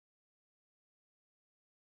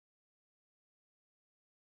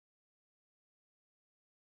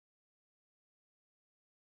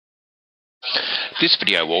This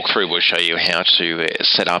video walkthrough will show you how to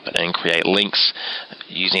set up and create links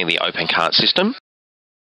using the Opencart system.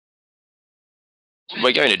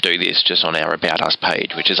 We're going to do this just on our About Us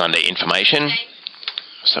page, which is under Information.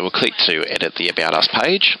 So we'll click to edit the About Us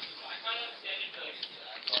page.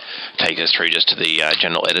 Take us through just to the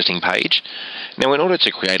general editing page. Now, in order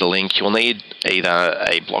to create a link, you'll need either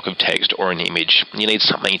a block of text or an image. You need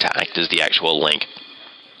something to act as the actual link.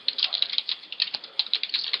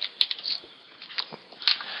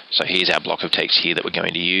 So here's our block of text here that we're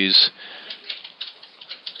going to use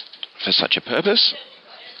for such a purpose.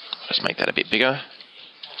 Let's make that a bit bigger.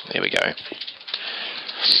 There we go.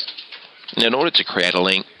 Now, in order to create a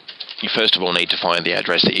link, you first of all need to find the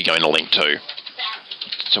address that you're going to link to.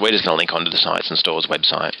 So we're just going to link onto the SitesNStores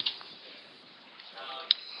website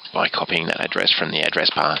by copying that address from the address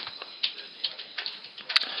bar.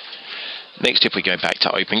 Next, if we go back to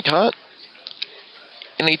Opencart,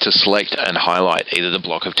 you need to select and highlight either the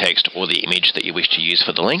block of text or the image that you wish to use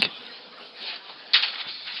for the link.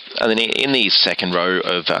 And then in the second row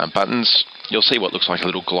of buttons, you'll see what looks like a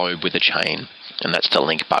little globe with a chain, and that's the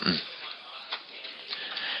link button.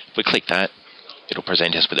 If we click that, it'll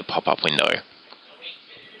present us with a pop-up window.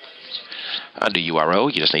 Under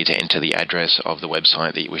URL, you just need to enter the address of the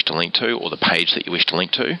website that you wish to link to, or the page that you wish to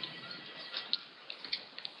link to.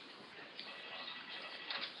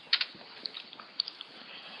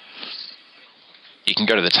 You can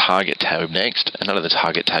go to the Target tab next, and under the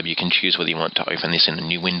Target tab you can choose whether you want to open this in a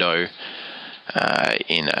new window,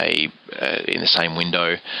 in the same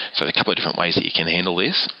window. So there's a couple of different ways that you can handle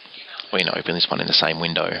this. Or you can open this one in the same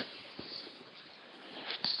window.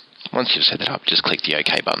 Once you've set that up, just click the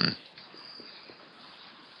OK button.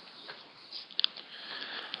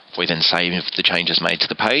 We then save the changes made to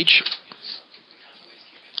the page.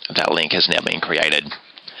 That link has now been created.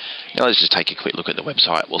 Now let's just take a quick look at the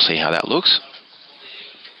website. We'll see how that looks.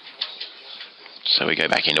 So we go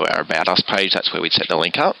back into our About Us page, that's where we'd set the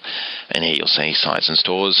link up. And here you'll see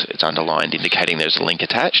SitesNStores, it's underlined indicating there's a link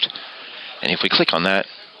attached. And if we click on that,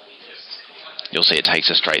 you'll see it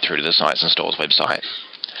takes us straight through to the SitesNStores website.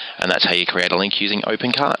 And that's how you create a link using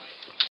Opencart.